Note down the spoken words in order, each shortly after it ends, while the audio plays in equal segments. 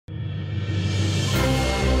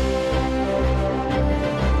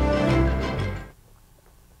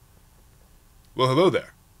Well, hello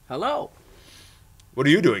there. Hello. What are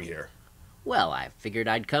you doing here? Well, I figured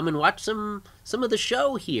I'd come and watch some of the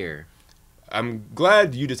show here. I'm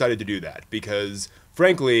glad you decided to do that, because,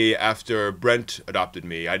 frankly, after Brent adopted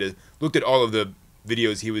me, I just looked at all of the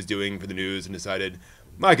videos he was doing for the news and decided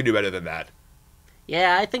I could do better than that.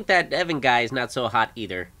 Yeah, I think that Evan guy is not so hot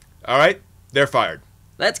either. All right, they're fired.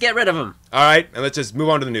 Let's get rid of him. All right, and let's just move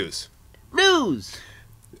on to the news. News!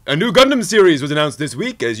 A new Gundam series was announced this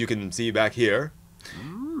week, as you can see back here.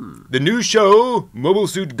 The new show, Mobile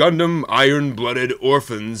Suit Gundam Iron-Blooded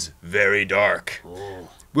Orphans Very Dark,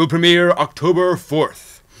 will premiere October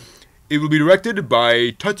 4th. It will be directed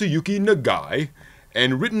by Tatsuyuki Nagai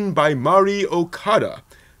and written by Mari Okada,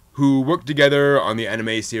 who worked together on the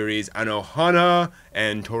anime series Anohana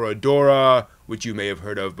and Toradora, which you may have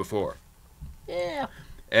heard of before. Yeah.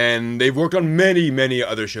 And they've worked on many, many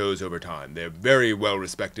other shows over time. They're very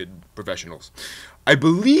well-respected professionals. I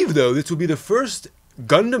believe, though, this will be the first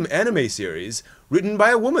Gundam anime series written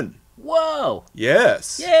by a woman. Whoa!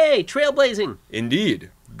 Yes. Yay! Trailblazing! Indeed.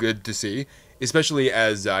 Good to see. Especially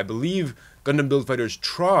as I believe Gundam Build Fighters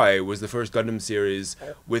Try was the first Gundam series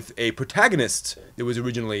with a protagonist that was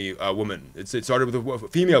originally a woman. It started with a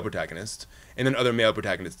female protagonist, and then other male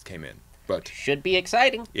protagonists came in. But Should be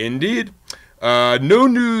exciting. indeed. No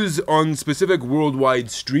news on specific worldwide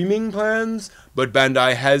streaming plans, but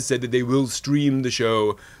Bandai has said that they will stream the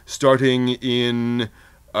show starting in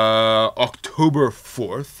October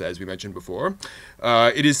 4th, as we mentioned before.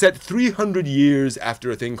 It is set 300 years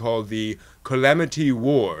after a thing called the Calamity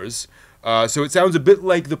Wars, so it sounds a bit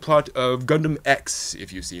like the plot of Gundam X,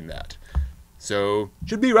 if you've seen that. So,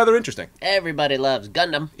 should be rather interesting. Everybody loves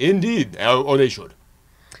Gundam. Indeed, or they should.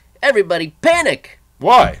 Everybody panic!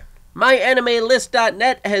 Why?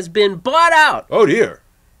 MyAnimeList.net has been bought out! Oh dear.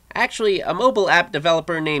 Actually, a mobile app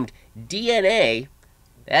developer named DNA,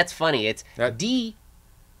 that's funny, it's That- DNA.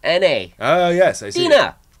 Yes, I see.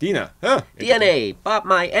 Dina! Dina. Huh. DNA bought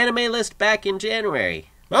MyAnimeList back in January.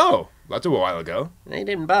 Oh, that's a while ago. They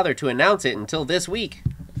didn't bother to announce it until this week.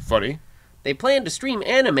 Funny. They plan to stream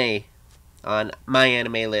anime on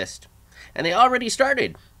MyAnimeList, and they already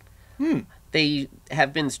started. They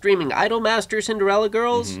have been streaming Idolmaster Cinderella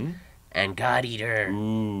Girls and God Eater.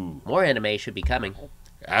 Ooh, More anime should be coming.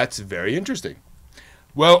 that's very interesting.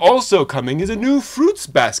 Well, also coming is a new Fruits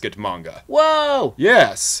Basket manga. Whoa!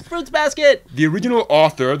 Yes. Fruits Basket! The original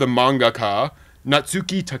author, the mangaka,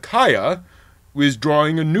 Natsuki Takaya, is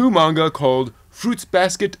drawing a new manga called Fruits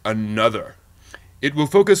Basket Another. It will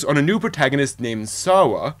focus on a new protagonist named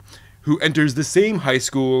Sawa, who enters the same high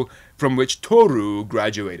school from which Toru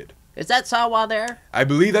graduated. Is that Sawa there? I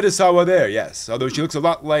believe that is Sawa there, yes. Although she looks a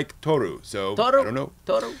lot like Toru, so Toru? I don't know.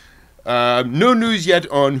 Toru? No news yet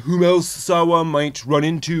on whom else Sawa might run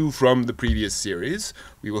into from the previous series.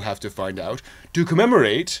 We will have to find out. To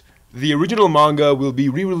commemorate, the original manga will be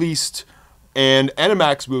re-released, and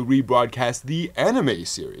Animax will rebroadcast the anime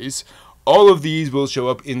series. All of these will show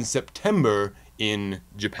up in September in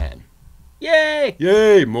Japan. Yay!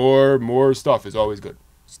 Yay! More stuff is always good.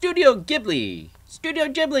 Studio Ghibli! Studio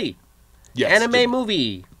Ghibli! Yes. Anime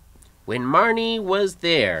movie. When Marnie Was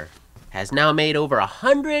There has now made over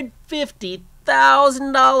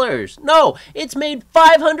 $150,000. No, it's made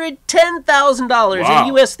 $510,000 Wow. in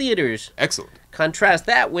U.S. theaters. Excellent. Contrast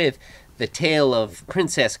that with The Tale of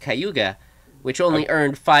Princess Cayuga, which only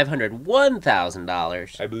earned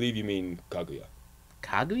 $501,000. I believe you mean Kaguya.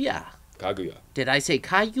 Kaguya? Kaguya. Did I say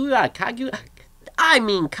Kaguya? Kaguya? I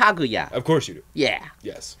mean Kaguya. Of course you do. Yeah.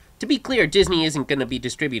 Yes. To be clear, Disney isn't going to be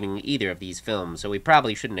distributing either of these films, so we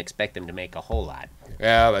probably shouldn't expect them to make a whole lot.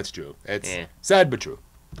 Yeah, that's true. It's Yeah. sad but true.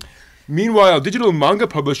 Meanwhile, digital manga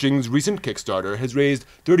publishing's recent Kickstarter has raised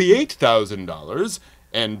 $38,000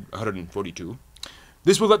 and $142.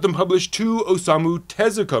 This will let them publish 2 Osamu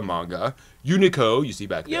Tezuka manga, Unico, you see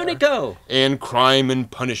back there, Unico! and Crime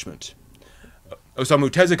and Punishment. Osamu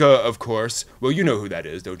Tezuka, of course, well, you know who that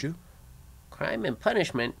is, don't you? Crime and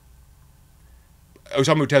Punishment?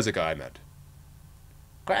 Osamu Tezuka, I meant.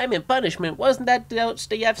 Crime and Punishment, wasn't that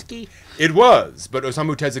Dostoevsky? It was, but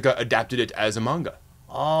Osamu Tezuka adapted it as a manga.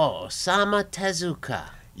 Oh, Osamu Tezuka.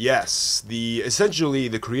 Yes, essentially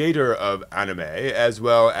the creator of anime, as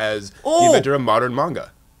well as the Oh! inventor of modern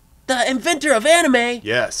manga. The inventor of anime?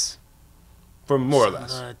 Yes. For more or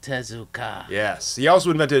less. Osamu Tezuka. Yes. He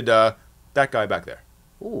also invented that guy back there.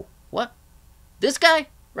 Ooh, what? This guy?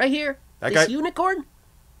 Right here? That this guy- unicorn?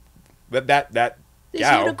 That This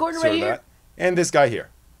gal, unicorn sort right of here? that. And this guy here.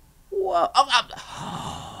 Whoa.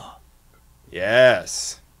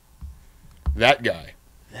 Yes. That guy.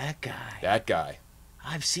 That guy. That guy.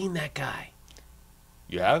 I've seen that guy.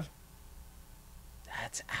 You have?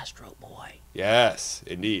 That's Astro Boy. Yes,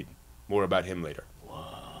 indeed. More about him later.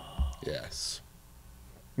 Whoa. Yes.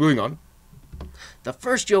 Moving on. The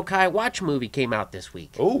first Yokai Watch movie came out this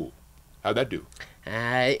week. Oh, how'd that do?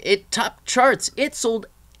 It topped charts. It sold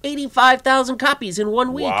 85,000 copies in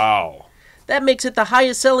 1 week. Wow. That makes it the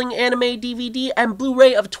highest selling anime DVD and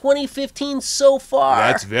Blu-ray of 2015 so far.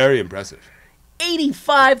 That's very impressive.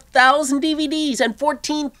 85,000 DVDs and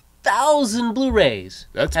 14,000 Blu-rays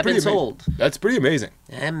have been sold. That's pretty amazing.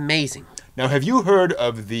 Amazing. Now, have you heard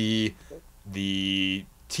of the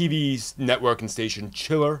TV network and station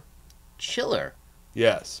Chiller? Chiller?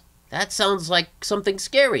 Yes. That sounds like something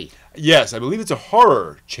scary. Yes, I believe it's a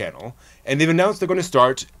horror channel, and they've announced they're going to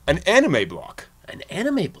start an anime block. An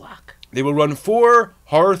anime block? They will run 4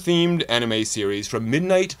 horror-themed anime series from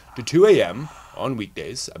midnight to 2 a.m. on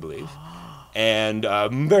weekdays, I believe. And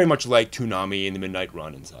very much like Toonami in the Midnight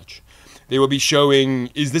Run and such. They will be showing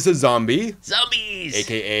Is This a Zombie? Zombies!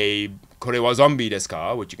 A.k.a. Kore wa Zombie desu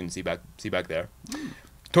ka, which you can see back there.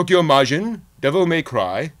 Tokyo Majin, Devil May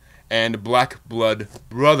Cry, and Black Blood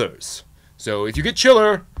Brothers. So if you get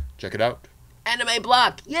Chiller, check it out. Anime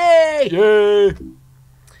block! Yay! Yay!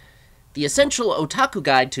 The Essential Otaku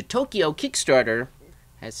Guide to Tokyo Kickstarter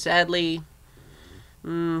has sadly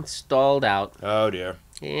stalled out. Oh dear.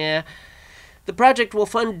 Yeah. The project will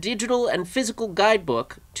fund digital and physical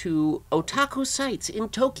guidebook to otaku sites in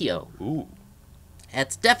Tokyo. Ooh.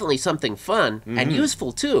 That's definitely something fun and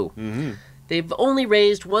useful too. Mm-hmm. They've only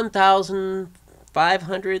raised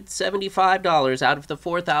 $1,575 out of the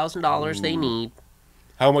 $4,000 they need.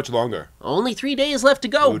 How much longer? Only 3 days left to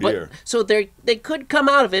go. Oh, dear. So they could come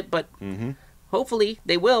out of it, but hopefully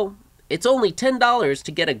they will. It's only $10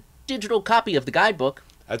 to get a digital copy of the guidebook.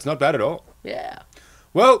 That's not bad at all. Yeah.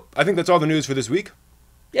 Well, I think that's all the news for this week.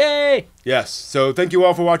 Yay! Yes, so thank you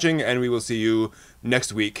all for watching, and we will see you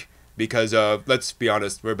next week, because, let's be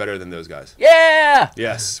honest, we're better than those guys. Yeah!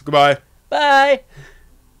 Yes, goodbye. Bye!